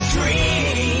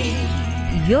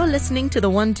You're listening to the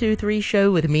 123 show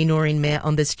with me, Noreen Mayer,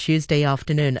 on this Tuesday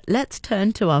afternoon. Let's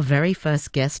turn to our very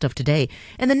first guest of today.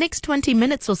 In the next 20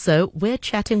 minutes or so, we're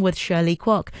chatting with Shirley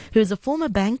Kwok, who is a former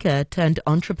banker turned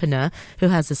entrepreneur who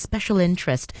has a special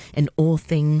interest in all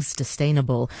things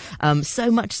sustainable.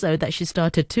 So much so that she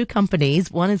started two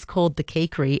companies. One is called The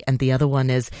Cakery and the other one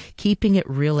is Keeping It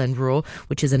Real and Raw,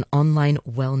 which is an online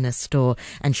wellness store.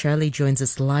 And Shirley joins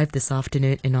us live this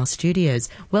afternoon in our studios.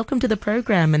 Welcome to the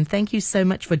program and thank you so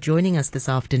much for joining us this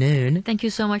afternoon. Thank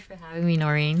you so much for having me,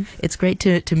 Noreen. It's great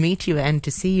to meet you and to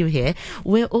see you here.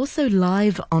 We're also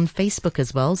live on Facebook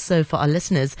as well. So for our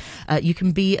listeners, you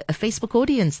can be a Facebook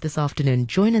audience this afternoon.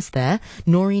 Join us there.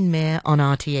 Noreen Mayer on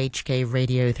RTHK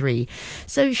Radio 3.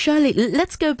 So Shirley,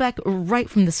 let's go back right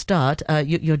from the start.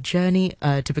 Your journey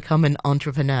to become an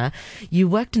entrepreneur. You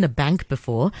worked in a bank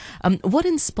before. What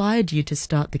inspired you to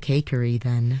start The Cakery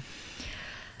then?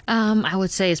 I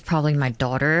would say it's probably my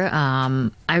daughter.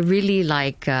 I really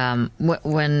like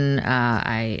when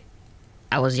I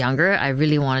was younger, I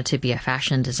really wanted to be a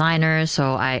fashion designer.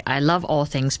 So I love all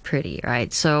things pretty,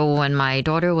 right? So when my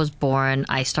daughter was born,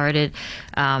 I started,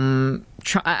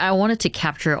 I wanted to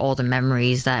capture all the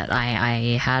memories that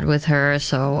I had with her.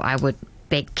 So I would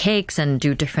bake cakes and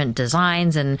do different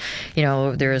designs, and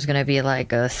there was going to be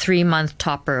like a 3-month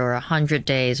topper or 100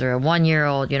 days or a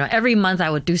 1-year-old. Every month I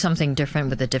would do something different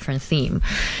with a different theme.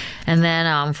 And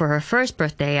then for her first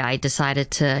birthday, I decided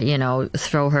to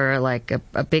throw her like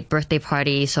a big birthday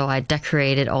party. So I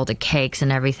decorated all the cakes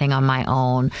and everything on my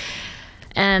own,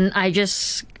 and I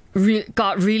just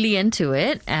got really into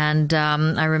it. And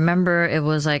I remember it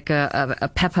was like a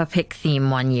Peppa Pig theme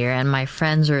one year, and my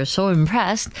friends were so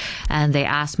impressed, and they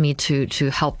asked me to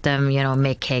help them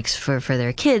make cakes for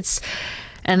their kids.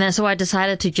 And then so I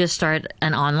decided to just start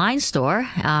an online store,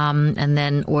 and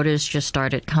then orders just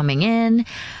started coming in.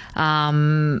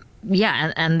 And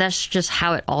that's just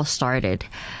how it all started.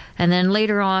 And then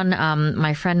later on,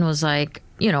 my friend was like,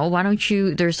 why don't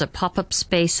you, there's a pop-up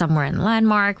space somewhere in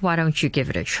Landmark, why don't you give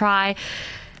it a try?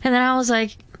 And then I was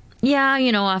like, yeah,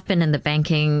 I've been in the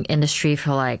banking industry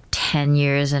for like 10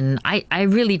 years and I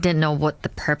really didn't know what the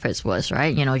purpose was,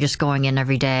 right? Just going in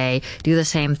every day, do the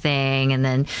same thing, and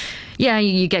then, yeah,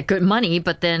 you get good money,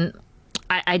 but then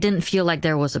I didn't feel like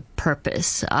there was a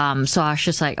purpose. So I was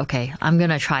just like, okay, I'm going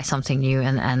to try something new,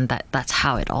 and that's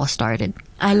how it all started.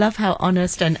 I love how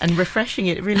honest and refreshing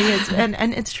it really is. And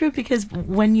it's true, because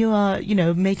when you are,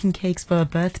 making cakes for a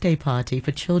birthday party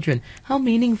for children, how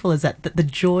meaningful is that? The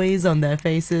joys on their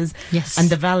faces. Yes. And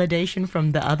the validation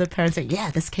from the other parents saying,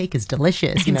 yeah, this cake is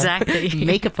delicious. Exactly.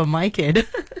 Make it for my kid.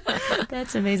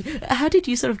 That's amazing. How did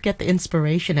you sort of get the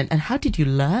inspiration and how did you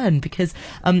learn? Because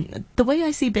the way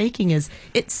I see baking is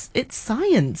it's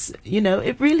science.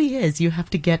 It really is. You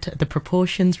have to get the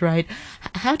proportions right.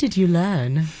 How did you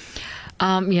learn?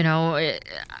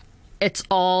 It's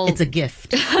a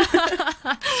gift.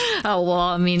 Oh, well,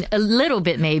 I mean, a little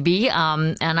bit maybe.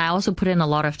 And I also put in a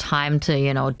lot of time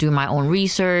to, do my own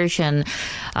research, and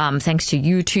thanks to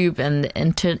YouTube and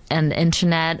the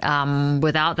internet.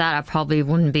 Without that, I probably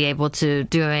wouldn't be able to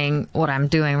doing what I'm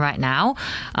doing right now.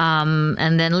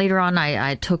 And then later on,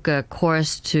 I took a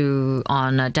course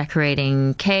on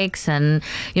decorating cakes, and,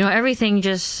 everything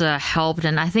just helped.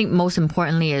 And I think most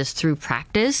importantly is through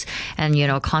practice and,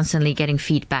 constantly getting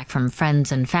feedback from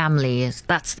friends and family.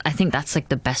 I think that's like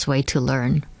the best way to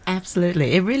learn.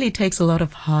 Absolutely. It really takes a lot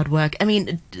of hard work. I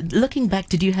mean, looking back,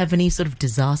 did you have any sort of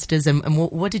disasters, and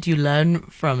what did you learn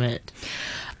from it?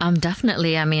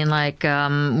 Definitely. I mean, like,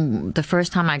 the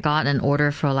first time I got an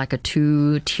order for like a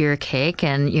 2-tier cake,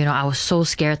 and, I was so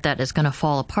scared that it's going to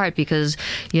fall apart because,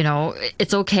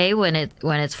 it's okay when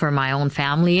it's for my own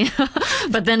family.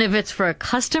 But then if it's for a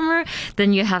customer,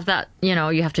 then you have that,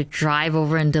 you have to drive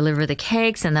over and deliver the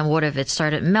cakes. And then what if it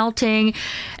started melting?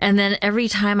 And then every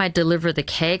time I deliver the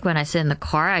cake, when I sit in the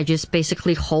car, I just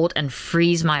basically hold and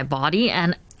freeze my body.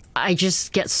 And I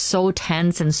just get so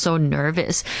tense and so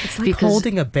nervous. It's like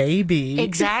holding a baby.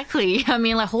 Exactly. I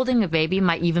mean, like holding a baby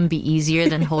might even be easier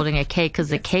than holding a cake, because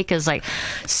the cake is like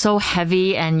so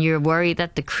heavy and you're worried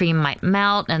that the cream might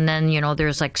melt. And then,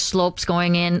 there's like slopes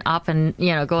going up and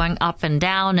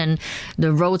down. And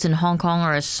the roads in Hong Kong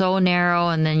are so narrow.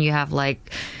 And then you have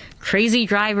like crazy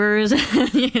drivers,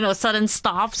 sudden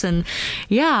stops. And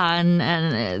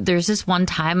there's this one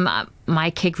time my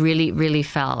cake really, really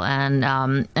fell. And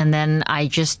then I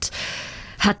just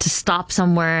had to stop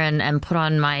somewhere and put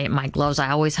on my gloves. I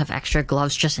always have extra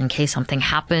gloves just in case something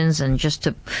happens, and just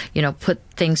to, put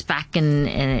things back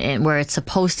in where it's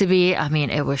supposed to be. I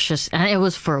mean, it was just, and it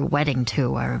was for a wedding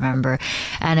too, I remember.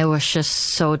 And it was just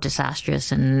so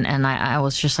disastrous. And I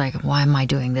was just like, why am I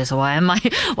doing this? Why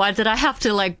did I have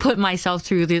to like put myself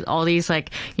through all these like,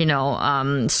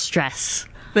 stress?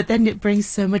 But then it brings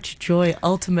so much joy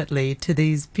ultimately to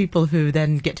these people who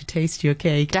then get to taste your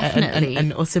cake. Definitely.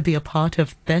 And also be a part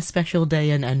of their special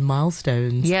day and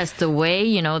milestones. Yes, the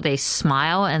way, they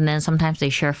smile, and then sometimes they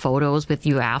share photos with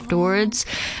you afterwards,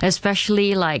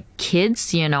 especially like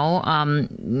kids,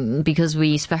 because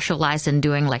we specialize in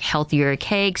doing like healthier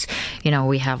cakes.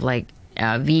 We have like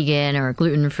vegan or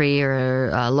gluten-free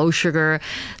or low sugar,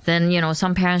 then,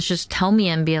 some parents just tell me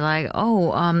and be like,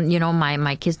 oh,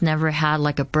 my kids never had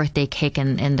like a birthday cake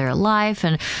in their life,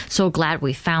 and so glad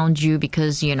we found you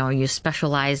because, you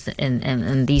specialize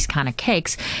in these kind of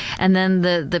cakes. And then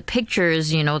the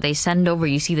pictures, they send over,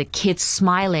 you see the kids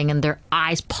smiling and their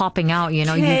eyes popping out, you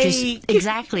just,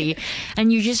 exactly.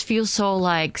 And you just feel so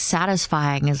like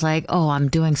satisfying. It's like, oh, I'm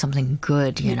doing something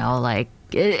good, like,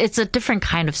 it's a different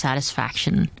kind of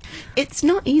satisfaction. It's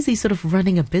not easy sort of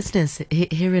running a business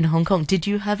here in Hong Kong. Did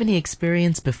you have any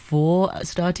experience before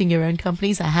starting your own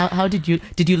companies? How did you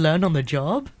learn on the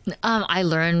job? I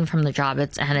learned from the job.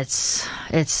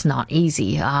 It's not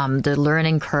easy. The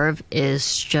learning curve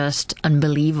is just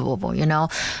unbelievable.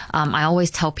 I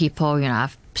always tell people,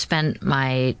 I've spent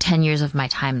my 10 years of my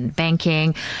time in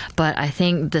banking, but I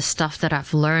think the stuff that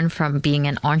I've learned from being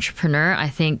an entrepreneur, I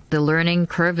think the learning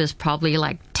curve is probably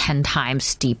like 10 times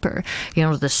steeper.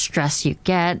 The stress you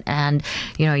get, and,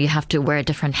 you have to wear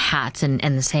different hats in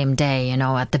the same day.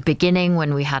 At the beginning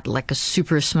when we had like a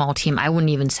super small team, I wouldn't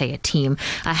even say a team.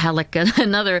 I had like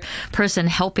another person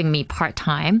helping me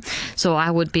part-time. So I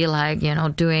would be like,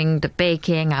 doing the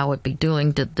baking, I would be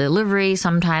doing the delivery.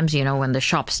 Sometimes, when the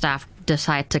shop staff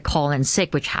decide to call in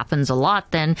sick, which happens a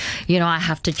lot, then, I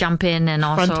have to jump in and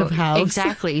also... Front of house.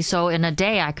 Exactly. So in a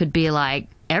day, I could be like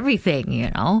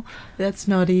everything, That's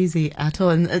not easy at all.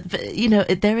 And,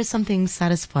 there is something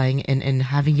satisfying in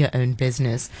having your own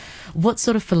business. What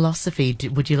sort of philosophy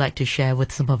would you like to share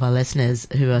with some of our listeners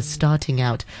who are starting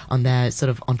out on their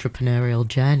sort of entrepreneurial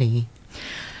journey?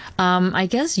 I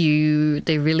guess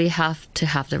they really have to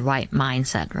have the right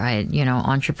mindset, right?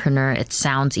 Entrepreneur, it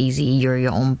sounds easy. You're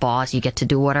your own boss. You get to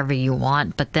do whatever you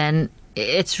want. But then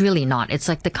it's really not. It's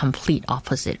like the complete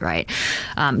opposite, right?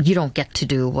 You don't get to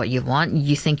do what you want.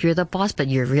 You think you're the boss, but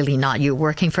you're really not. You're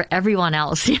working for everyone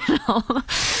else,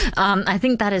 I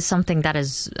think that is something that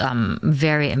is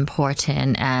very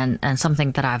important and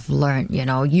something that I've learned,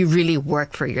 You really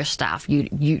work for your staff.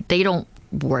 They don't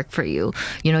work for you.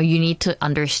 You need to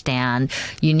understand.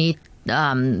 You need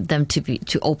them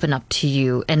to open up to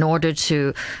you in order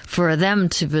for them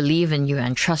to believe in you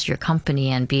and trust your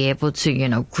company and be able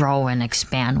to grow and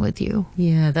expand with you.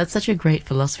 Yeah, that's such a great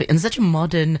philosophy and such a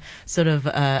modern sort of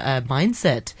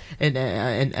mindset, and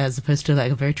as opposed to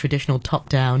like a very traditional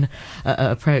top-down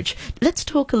approach. Let's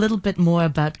talk a little bit more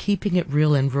about keeping it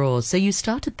real and raw. So you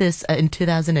started this in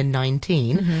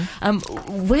 2019.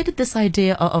 Mm-hmm. Where did this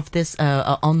idea of this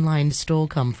online store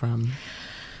come from?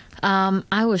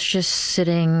 I was just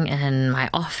sitting in my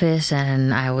office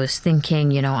and I was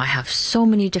thinking, I have so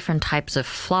many different types of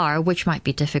flour, which might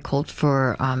be difficult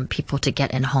for people to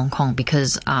get in Hong Kong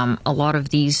because a lot of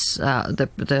these,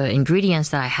 the ingredients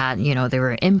that I had, they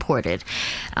were imported.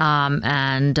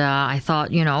 And I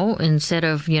thought, instead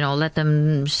of, let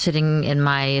them sitting in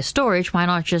my storage, why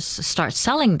not just start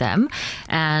selling them?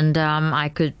 And I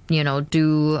could,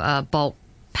 do bulk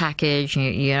package,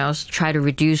 try to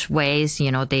reduce waste.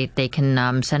 They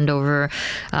can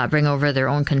bring over their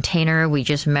own container. We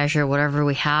just measure whatever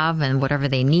we have and whatever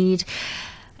they need.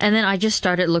 And then I just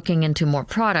started looking into more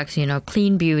products,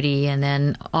 clean beauty. And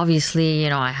then obviously,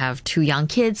 I have 2 young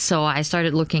kids. So I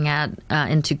started looking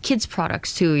into kids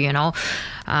products too,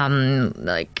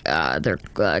 like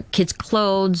their kids'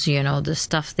 clothes, the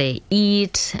stuff they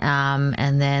eat.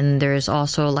 And then there's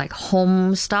also like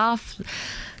home stuff.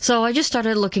 So I just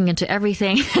started looking into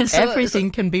everything.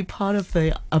 Everything can be part of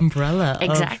the umbrella.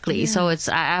 Exactly. So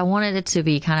I wanted it to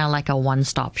be kind of like a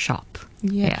one-stop shop.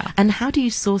 Yeah. And how do you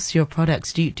source your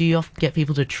products? Do you often get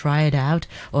people to try it out,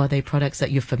 or are they products that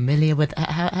you're familiar with?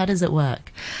 How does it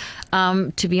work?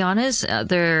 To be honest,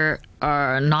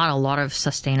 are not a lot of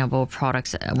sustainable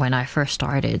products when I first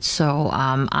started. So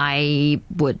I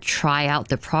would try out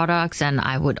the products, and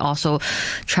I would also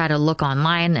try to look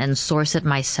online and source it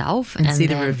myself. And see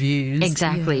the reviews.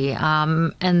 Exactly. Yeah.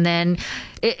 And then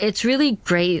it's really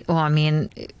great. Well, I mean,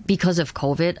 because of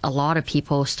COVID, a lot of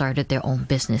people started their own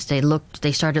business.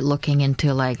 They started looking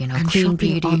into like, you know, and clean shopping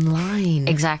beauty online.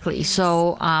 Exactly. Yes.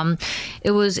 So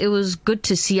it was good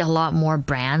to see a lot more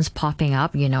brands popping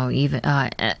up. You know, even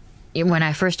when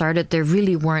I first started, there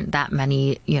really weren't that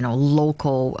many, you know,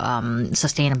 local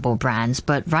sustainable brands.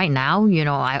 But right now, you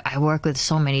know, I work with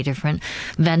so many different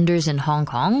vendors in Hong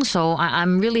Kong. So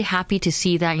I'm really happy to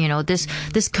see that, you know, this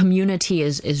community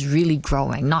is really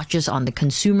growing, not just on the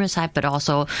consumer side, but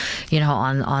also, you know,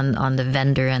 on the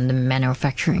vendor and the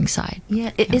manufacturing side.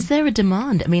 Yeah. Is there a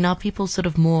demand? I mean, are people sort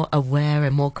of more aware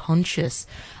and more conscious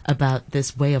about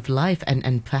this way of life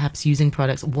and perhaps using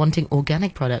products, wanting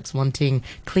organic products, wanting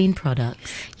clean products?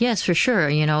 Yes, for sure.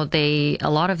 You know, a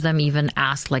lot of them even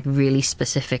ask like really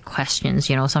specific questions.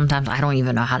 You know, sometimes I don't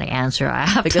even know how to answer. I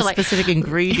have like to a specific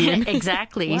ingredient.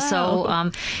 Exactly. Wow.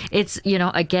 So it's, you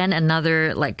know, again,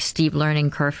 another like steep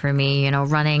learning curve for me. You know,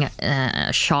 running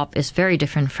a shop is very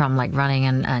different from like running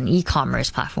an e-commerce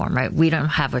platform, right? We don't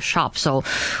have a shop, so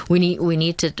we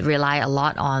need to rely a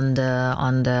lot on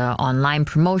the online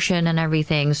promotion and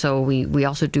everything. So we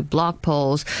also do blog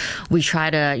posts. We try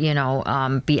to, you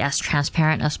know, be as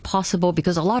transparent as possible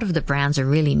because a lot of the brands are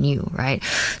really new, right?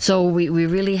 So we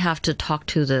really have to talk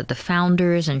to the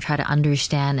founders and try to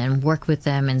understand and work with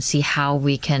them and see how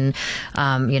we can,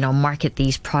 you know, market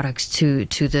these products to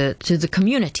the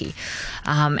community.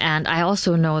 And I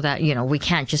also know that, you know, we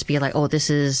can't just be like, oh, this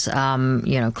is,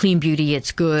 you know, clean beauty,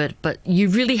 it's good, but you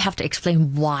really have to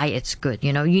explain why it's good.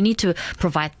 You know, you need to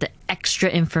provide the extra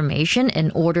information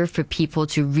in order for people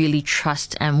to really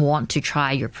trust and want to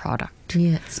try your product.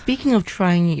 Yeah. Speaking of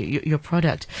trying your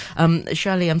product,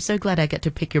 Shirley, I'm so glad I get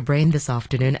to pick your brain this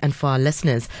afternoon. And for our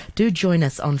listeners, do join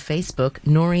us on Facebook,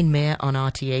 Noreen Mayer on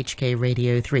RTHK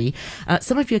Radio 3.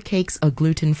 Some of your cakes are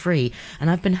gluten-free,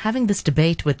 and I've been having this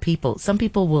debate with people. Some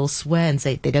people will swear and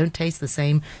say they don't taste the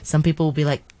same. Some people will be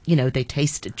like, you know, they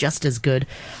taste just as good.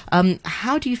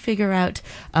 How do you figure out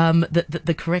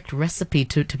the correct recipe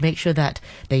to make sure that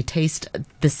they taste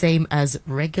the same as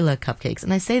regular cupcakes?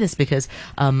 And I say this because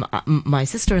my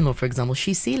sister-in-law, for example,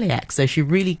 she's celiac, so she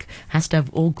really has to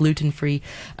have all gluten-free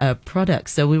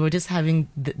products. So we were just having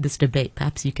this debate.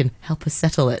 Perhaps you can help us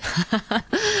settle it.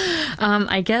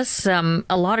 I guess a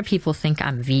lot of people think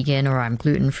I'm vegan or I'm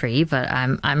gluten-free, but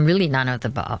I'm really none of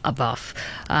the above.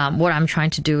 What I'm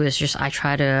trying to do is just I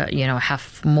try to, you know,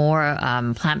 have more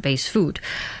plant-based food.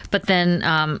 But then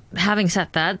having said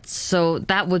that, so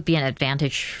that would be an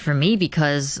advantage for me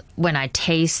because when I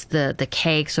taste the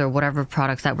cakes or whatever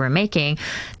products that we're making,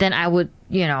 then I would,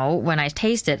 you know, when I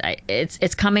taste it,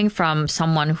 it's coming from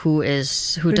someone who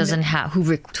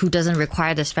doesn't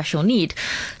require the special need.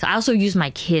 So I also use my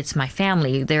kids, my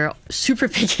family. They're super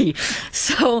picky.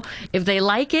 So if they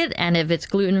like it and if it's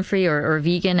gluten-free or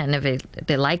vegan and if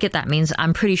they like it, that means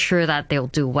I'm pretty sure that they'll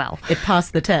do well. It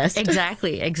passed the test.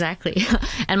 Exactly.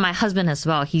 And my husband as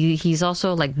well. He's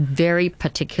also like very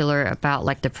particular about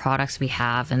like the products we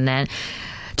have. And then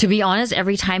to be honest,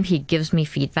 every time he gives me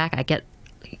feedback,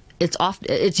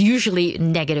 it's usually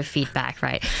negative feedback,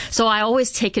 right? So I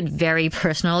always take it very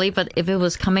personally, but if it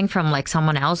was coming from like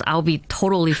someone else, I'll be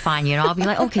totally fine. You know, I'll be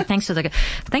like, okay, thanks for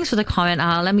the comment.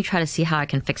 Let me try to see how I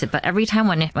can fix it. But every time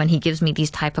when he gives me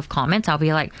these type of comments, I'll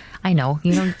be like, I know,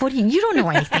 you know, you don't know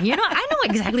anything. You know, I know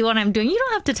exactly what I'm doing. You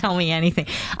don't have to tell me anything.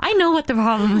 I know what the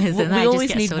problem is. And we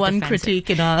always need one defensive critique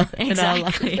in our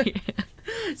life.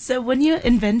 So when you're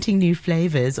inventing new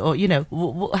flavors, or, you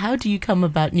know, how do you come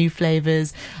about new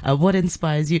flavors? What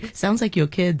inspires you? Sounds like your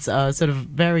kids are sort of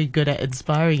very good at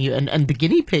inspiring you, and the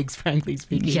guinea pigs, frankly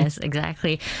speaking. Yes,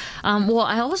 exactly. Well,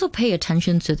 I also pay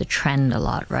attention to the trend a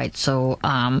lot, right? So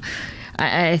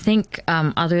I think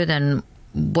other than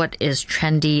what is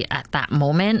trendy at that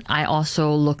moment, I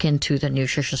also look into the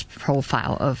nutritious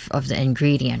profile of the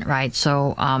ingredient, right?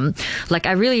 So, like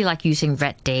I really like using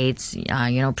red dates.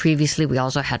 You know, previously we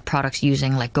also had products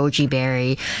using like goji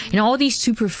berry. You know, all these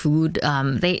superfood,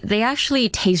 they actually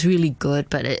taste really good,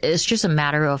 but it's just a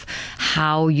matter of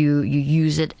how you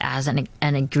use it as an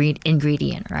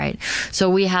ingredient, right? So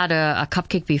we had a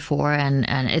cupcake before, and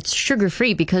it's sugar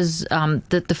free because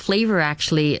the flavor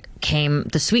actually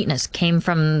the sweetness came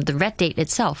from the red date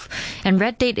itself. And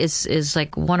red date is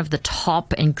like one of the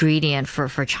top ingredient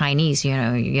for Chinese, Very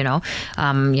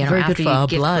after good for you our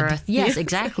give blood. birth. Yes,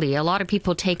 exactly. A lot of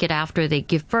people take it after they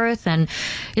give birth, and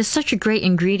it's such a great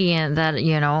ingredient that,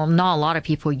 not a lot of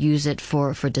people use it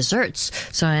for desserts.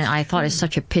 So I thought it's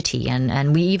such a pity.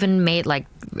 And we even made like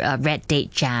red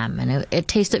date jam, and it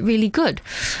tasted really good.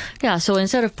 Yeah, so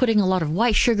instead of putting a lot of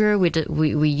white sugar,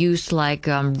 we used like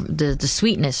the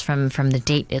sweetness from the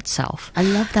date itself. I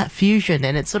love that fusion,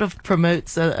 and it sort of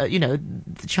promotes, the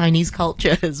Chinese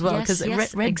culture as well. Yes, Because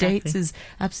yes, red exactly. dates is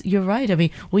you're right. I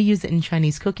mean, we use it in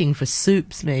Chinese cooking for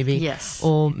soups, maybe, Yes.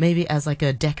 or maybe as like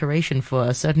a decoration for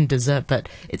a certain dessert. But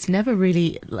it's never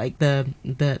really like the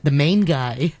main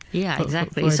guy. Yeah, for-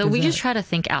 exactly. for a So we just dessert. try to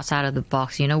think outside of the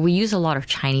box. We use a lot of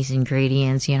Chinese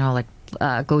ingredients, like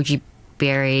goji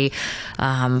berry,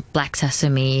 black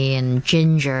sesame, and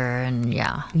ginger, and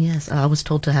yeah. Yes, I was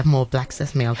told to have more black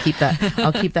sesame. I'll keep that.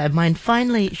 I'll keep that in mind.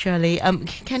 Finally, Shirley,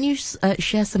 can you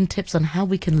share some tips on how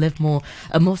we can live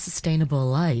a more sustainable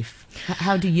life?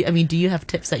 How do you? I mean, do you have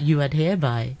tips that you adhere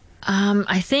by?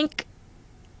 I think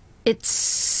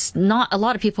it's not, a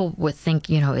lot of people would think,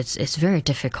 it's very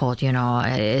difficult,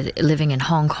 living in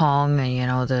Hong Kong,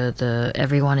 and the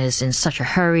everyone is in such a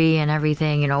hurry and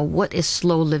everything. What is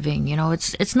slow living?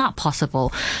 It's not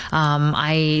possible.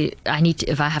 I need to,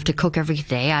 if I have to cook every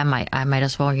day, I might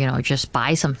as well, just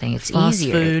buy something. It's Fast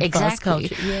easier. food, Exactly. fast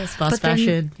culture, yes, fast But then-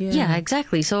 fashion. yeah,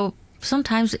 exactly. So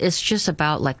sometimes it's just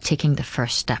about like taking the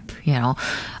first step.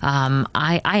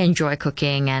 I enjoy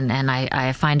cooking, and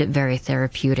I find it very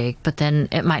therapeutic, but then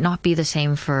it might not be the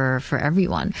same for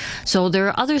everyone. So there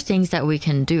are other things that we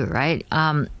can do, right?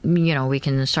 We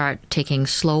can start taking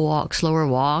slower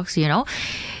walks.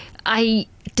 I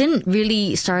didn't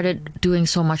really started doing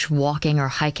so much walking or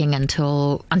hiking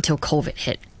until COVID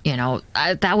hit.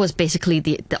 That was basically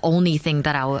the only thing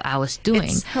that I was doing.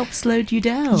 It's helped slowed you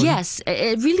down. Yes,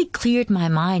 it really cleared my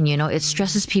mind. It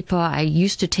stresses people. I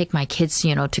used to take my kids,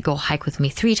 to go hike with me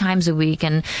 3 times a week.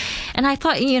 And I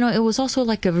thought, it was also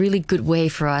like a really good way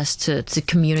for us to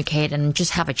communicate and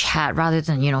just have a chat rather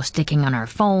than, sticking on our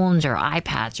phones or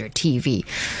iPads or TV.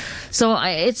 So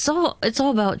it's all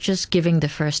about just giving the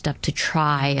first step to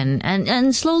try,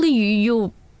 and slowly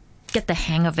you'll get the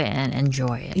hang of it and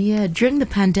enjoy it. Yeah, during the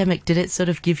pandemic, did it sort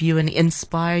of give you and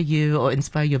inspire you or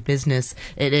inspire your business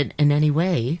in any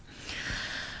way?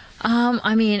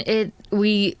 I mean,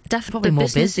 we definitely Probably more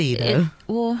busy, though.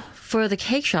 Well, for the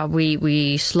cake shop,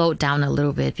 we slowed down a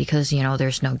little bit because,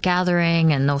 there's no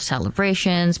gathering and no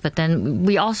celebrations. But then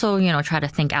we also, try to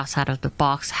think outside of the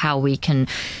box how we can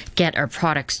get our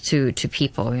products to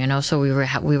people, So we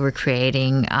were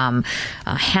creating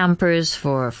hampers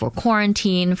for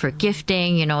quarantine, for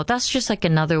gifting, That's just like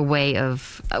another way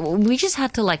of, we just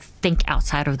had to like think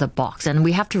outside of the box, and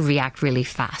we have to react really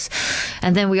fast.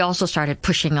 And then we also started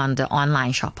pushing on the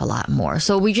online shop a lot more.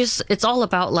 So it's all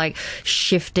about like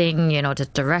shifting, the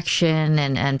direction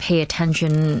and pay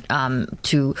attention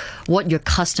to what your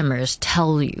customers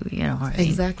tell you, right?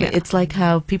 Exactly. Yeah. It's like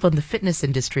how people in the fitness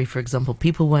industry, for example,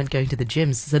 people weren't going to the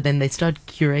gyms, so then they started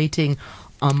curating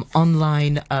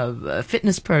online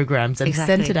fitness programs and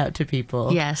Exactly. sent it out to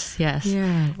people. Yes. Yeah,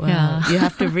 wow. Yeah. You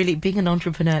have to really, being an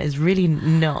entrepreneur is really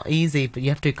not easy, but you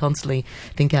have to constantly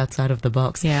think outside of the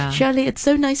box. Yeah. Shirley, it's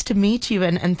so nice to meet you,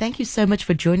 and thank you so much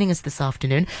for joining us this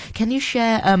afternoon. Can you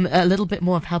share a little bit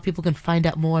more of how people can find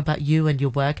out more about you and your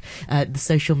work, the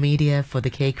social media for the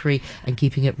cakery and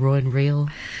keeping it raw and real?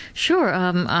 Sure.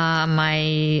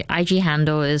 My IG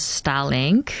handle is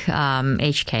StyleInc,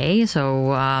 HK.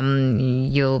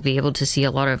 So you'll be able to see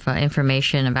a lot of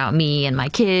information about me and my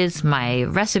kids, my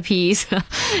recipes,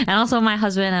 and also my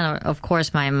husband, and of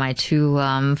course my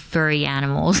 2 furry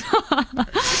animals.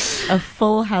 A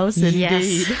full house indeed.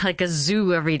 Yes, like a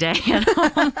zoo every day.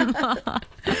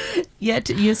 Yet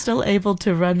you're still able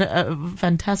to run a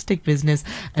fantastic business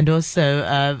and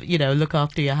also, look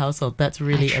after your household. That's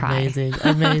really I try. amazing.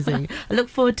 Amazing. I look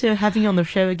forward to having you on the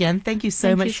show again. Thank you so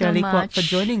Thank much, you so Shirley Kwok, much. for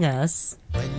joining us.